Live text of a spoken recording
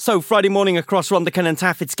So, Friday morning across Rhondda and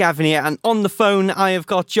Taff, it's Gavin here, and on the phone I have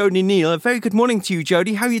got Jodie Neal. A very good morning to you,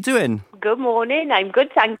 Jodie. How are you doing? Good morning, I'm good,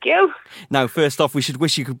 thank you. Now, first off, we should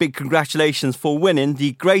wish you a big congratulations for winning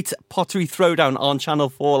the Great Pottery Throwdown on Channel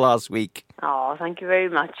 4 last week. Oh, thank you very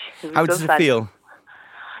much. How does it feel?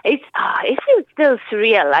 It feels still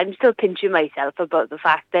surreal. I'm still pinching myself about the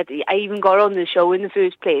fact that I even got on the show in the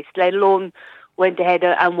first place, let alone went ahead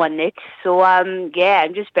and won it. So, I'm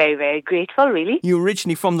just very, very grateful, really. You're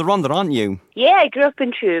originally from the Rhondda, aren't you? Yeah, I grew up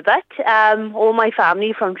in Turbot. All my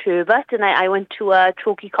family from Turbot, and I went to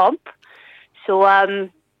Torquay Comp. So, and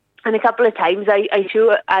a couple of times I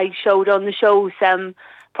showed on the show some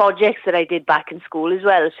projects that I did back in school as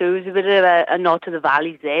well. So it was a bit of a nod to the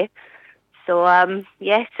Valleys there. So,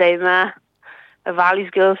 yes, I'm a Valleys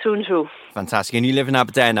girl through and through. Fantastic. And you live in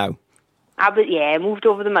Aberdare now? I moved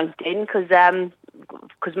over the mountain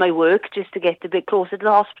because my work, just to get a bit closer to the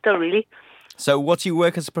hospital, really. So what do you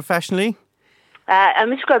work as professionally?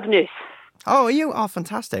 I'm a scrub nurse. Oh, are you? Oh,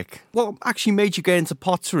 fantastic. What actually made you get into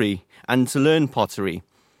pottery and to learn pottery?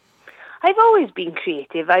 I've always been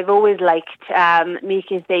creative. I've always liked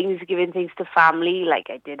making things, giving things to family. Like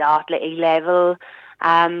I did art at A-level.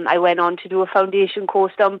 I went on to do a foundation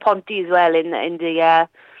course down Ponty as well in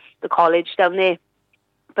the college down there.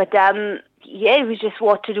 But it was just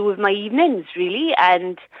what to do with my evenings, really.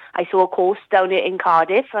 And I saw a course down in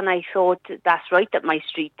Cardiff, and I thought that's right up my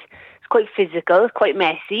street. It's quite physical, quite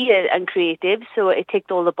messy and creative, so it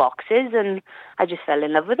ticked all the boxes, and I just fell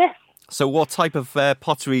in love with it. So what type of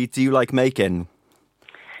pottery do you like making?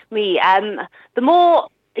 Me, the more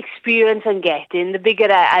experience I'm getting, the bigger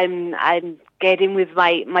I'm getting with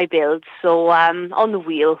my builds. So on the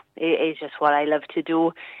wheel is just what I love to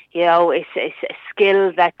do. You know, it's a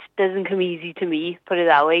skill that doesn't come easy to me, put it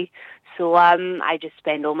that way. So I just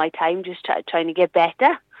spend all my time just trying to get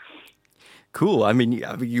better. Cool. I mean,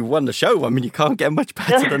 you won the show. I mean, you can't get much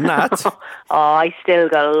better than that. Oh, I still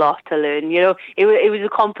got a lot to learn. You know, it was a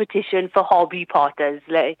competition for hobby potters.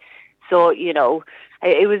 So, you know,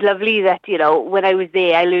 it was lovely that, you know, when I was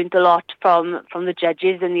there, I learned a lot from the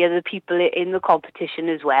judges and the other people in the competition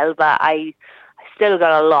as well. But I still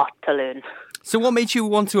got a lot to learn. So what made you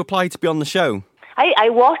want to apply to be on the show? I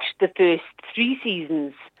watched the first 3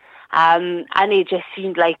 seasons. And it just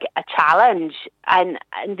seemed like a challenge. And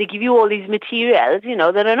they give you all these materials, you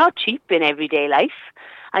know, that are not cheap in everyday life.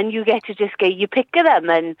 And you get to just get your pick of them,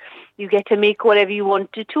 and you get to make whatever you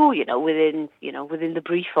want to, within the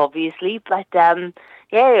brief, obviously. But,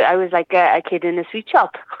 I was like a kid in a sweet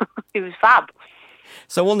shop. It was fab.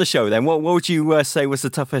 So on the show then, what would you say was the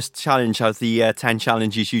toughest challenge out of the 10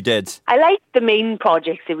 challenges you did? I liked the main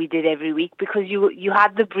projects that we did every week because you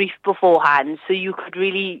had the brief beforehand, so you could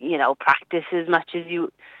really, you know, practice as much as you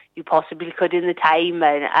possibly could in the time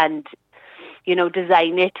and you know,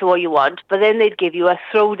 design it to what you want. But then they'd give you a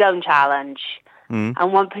throwdown challenge.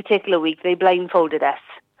 And one particular week they blindfolded us.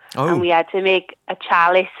 Oh. And we had to make a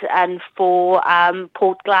chalice and 4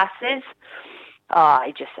 port glasses. Oh,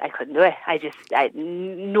 I couldn't do it. I had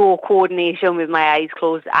no coordination with my eyes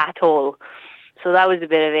closed at all. So that was a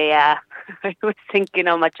bit of I was thinking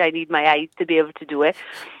how much I need my eyes to be able to do it.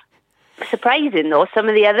 Surprising though, some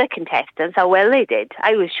of the other contestants, how well they did.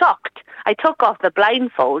 I was shocked. I took off the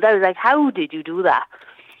blindfold. I was like, how did you do that?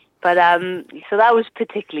 But, so that was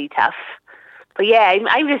particularly tough. But yeah,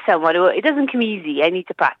 I'm just someone who, it doesn't come easy. I need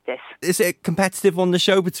to practice. Is it competitive on the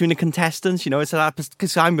show between the contestants? You know, is it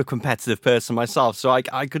because I'm a competitive person myself, so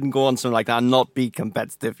I couldn't go on something like that and not be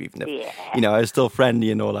competitive, even if, you know, I was still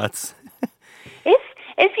friendly and all that.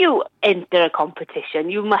 If you enter a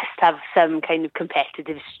competition, you must have some kind of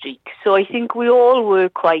competitive streak. So I think we all were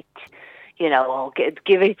quite, you know,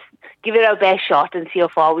 give it our best shot and see how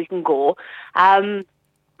far we can go.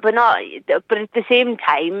 But at the same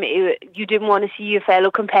time, you didn't want to see your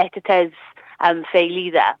fellow competitors fail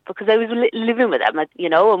either, because I was living with them, you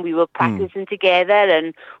know, and we were practicing together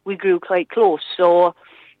and we grew quite close. So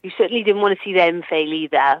you certainly didn't want to see them fail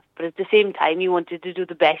either. But at the same time, you wanted to do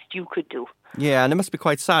the best you could do. Yeah, and it must be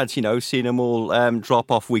quite sad, you know, seeing them all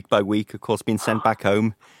drop off week by week, of course, being sent back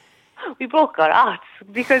home. We broke our hearts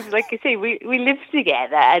because, like I say, we lived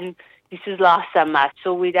together, and this was last summer,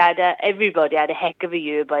 so everybody had a heck of a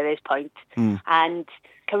year by this point. And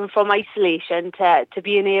coming from isolation to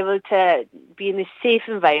being able to be in a safe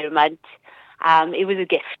environment, it was a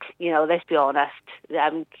gift, you know, let's be honest,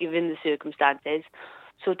 given the circumstances.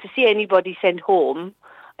 So to see anybody sent home,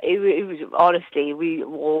 it was honestly, we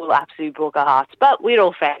all absolutely broke our hearts. But we're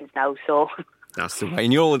all friends now, so That's the way.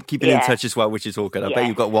 And you're all keeping in touch as well, which is all good. I bet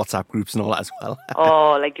you've got WhatsApp groups and all that as well.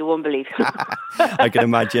 Oh, like you won't believe. I can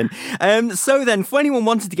imagine. So then, for anyone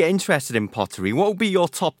wanting to get interested in pottery, what would be your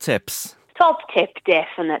top tips? Top tip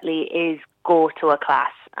definitely is go to a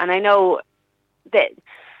class. And I know that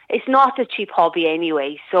it's not a cheap hobby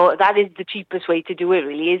anyway, so that is the cheapest way to do it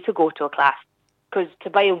really, is to go to a class. Because to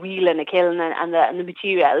buy a wheel and a kiln and the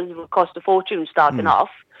materials will cost a fortune starting off.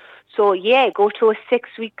 So go to a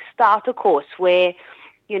 6-week starter course where,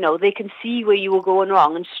 you know, they can see where you were going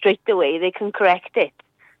wrong and straight away they can correct it.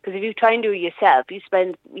 Because if you try and do it yourself, you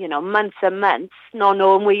spend, you know, months and months not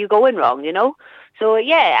knowing where you're going wrong, you know. So,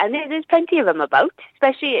 and there's plenty of them about,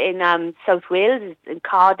 especially in South Wales, in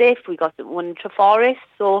Cardiff. We got one in Treforest.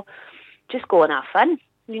 So just go and have fun,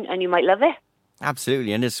 and you might love it.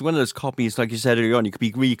 Absolutely, and it's one of those hobbies, like you said earlier on, you could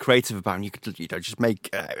be really creative about, and you could, you know, just make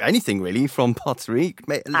anything really from pottery. You could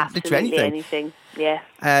make absolutely anything. Yeah.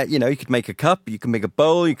 You know, you could make a cup, you could make a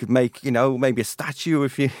bowl, you could make, you know, maybe a statue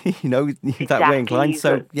if you, you know, that way inclined.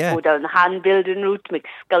 So go down the hand building route, make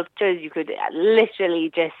sculptures. You could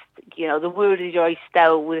literally just, you know, the world is your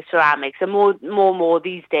oyster with ceramics, and more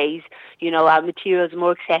these days. You know, our materials are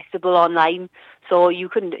more accessible online, so you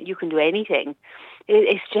can do anything.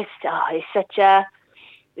 It's just,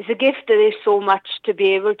 it's a gift that there's so much to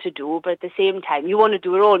be able to do, but at the same time, you want to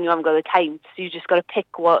do it all and you haven't got the time, so you just got to pick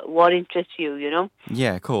what interests you, you know?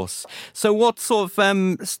 Yeah, of course. So what sort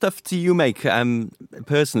of stuff do you make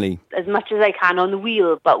personally? As much as I can on the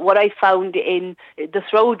wheel, but what I found in the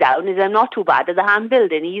throwdown is I'm not too bad at the hand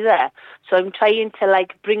building either. So I'm trying to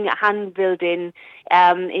like bring hand building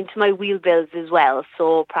into my wheel builds as well,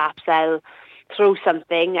 so perhaps I'll throw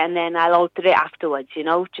something and then I'll alter it afterwards, you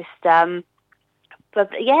know, just but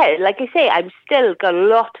yeah, like I say, I'm still got a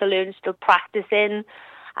lot to learn, still practicing,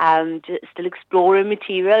 still exploring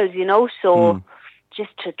materials, you know, so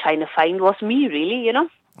just to trying to find what's me really, you know.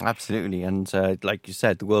 Absolutely, and like you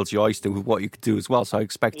said, the world's your oyster with what you could do as well. So I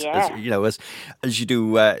expect, as you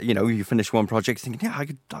do, you know, you finish one project, thinking, I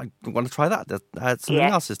want to try that. That's something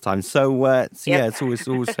else this time. So, it's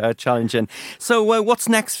always challenging. So, what's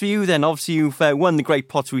next for you then? Obviously, you've won the Great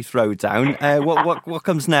Pottery Throwdown. What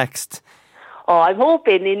comes next? Oh, I'm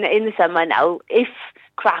hoping in the summer now, if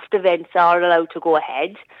craft events are allowed to go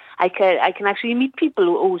ahead, I can actually meet people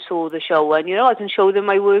who saw the show, and, you know, I can show them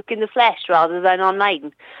my work in the flesh rather than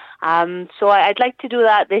online. So I'd like to do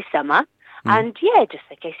that this summer. And just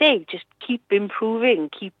like I say, just keep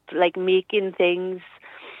improving, keep like making things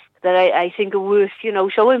that I think are worth, you know,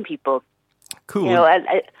 showing people. Cool. You know,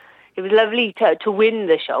 it was lovely to win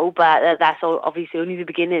the show, but that's obviously only the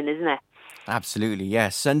beginning, isn't it? Absolutely,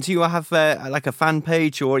 yes. And do you have like a fan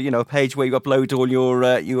page, or, you know, a page where you upload all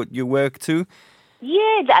your work to?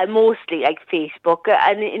 Yeah, mostly like Facebook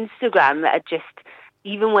and Instagram. Just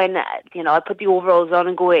even when, you know, I put the overalls on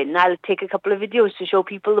and go in, I'll take a couple of videos to show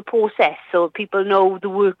people the process, so people know the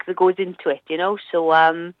work that goes into it, you know. So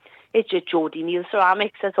it's just Jodie Neal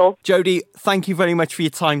Ceramics, that's all. Jodie, thank you very much for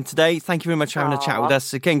your time today. Thank you very much for having a chat with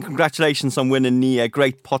us. Again, congratulations on winning the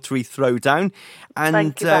Great Pottery Throwdown. And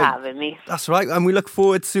thank you for having me. That's right, and we look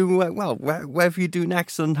forward to, wherever you do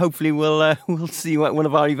next, and hopefully we'll see you at one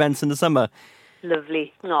of our events in the summer.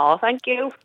 Lovely. Oh, thank you.